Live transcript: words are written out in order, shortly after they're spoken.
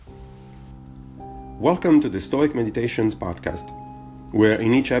Welcome to the Stoic Meditations podcast, where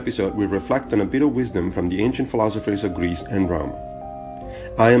in each episode we reflect on a bit of wisdom from the ancient philosophers of Greece and Rome.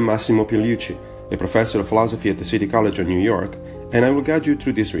 I am Massimo Pigliucci, a professor of philosophy at the City College of New York, and I will guide you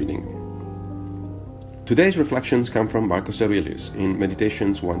through this reading. Today's reflections come from Marcus Aurelius in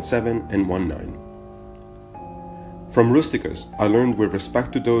Meditations 1.7 and 1.9. From Rusticus, I learned with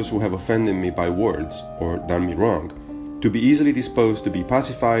respect to those who have offended me by words, or done me wrong, to be easily disposed to be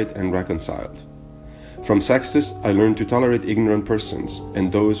pacified and reconciled. From Sextus, I learned to tolerate ignorant persons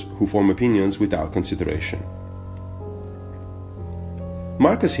and those who form opinions without consideration.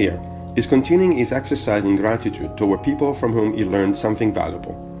 Marcus here is continuing his exercise in gratitude toward people from whom he learned something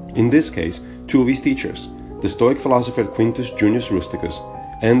valuable. In this case, two of his teachers, the Stoic philosopher Quintus Junius Rusticus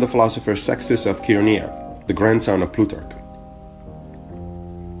and the philosopher Sextus of Chaeronea, the grandson of Plutarch.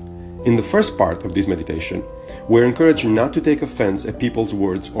 In the first part of this meditation, we are encouraged not to take offense at people's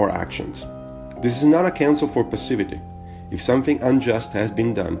words or actions. This is not a counsel for passivity. If something unjust has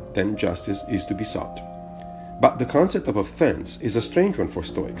been done, then justice is to be sought. But the concept of offense is a strange one for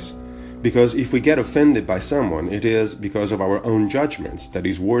Stoics, because if we get offended by someone, it is because of our own judgments that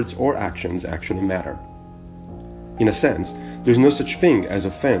his words or actions actually matter. In a sense, there is no such thing as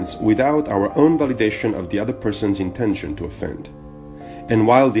offense without our own validation of the other person's intention to offend. And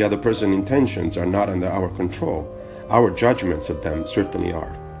while the other person's intentions are not under our control, our judgments of them certainly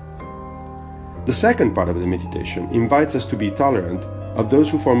are. The second part of the meditation invites us to be tolerant of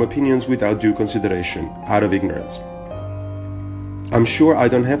those who form opinions without due consideration, out of ignorance. I'm sure I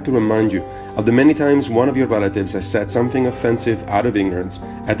don't have to remind you of the many times one of your relatives has said something offensive out of ignorance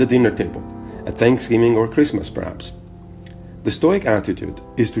at the dinner table, at Thanksgiving or Christmas perhaps. The Stoic attitude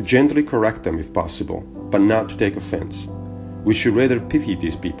is to gently correct them if possible, but not to take offense. We should rather pity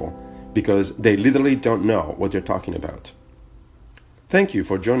these people, because they literally don't know what they're talking about. Thank you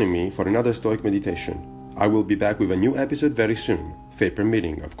for joining me for another Stoic meditation. I will be back with a new episode very soon, fate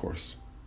permitting, of course.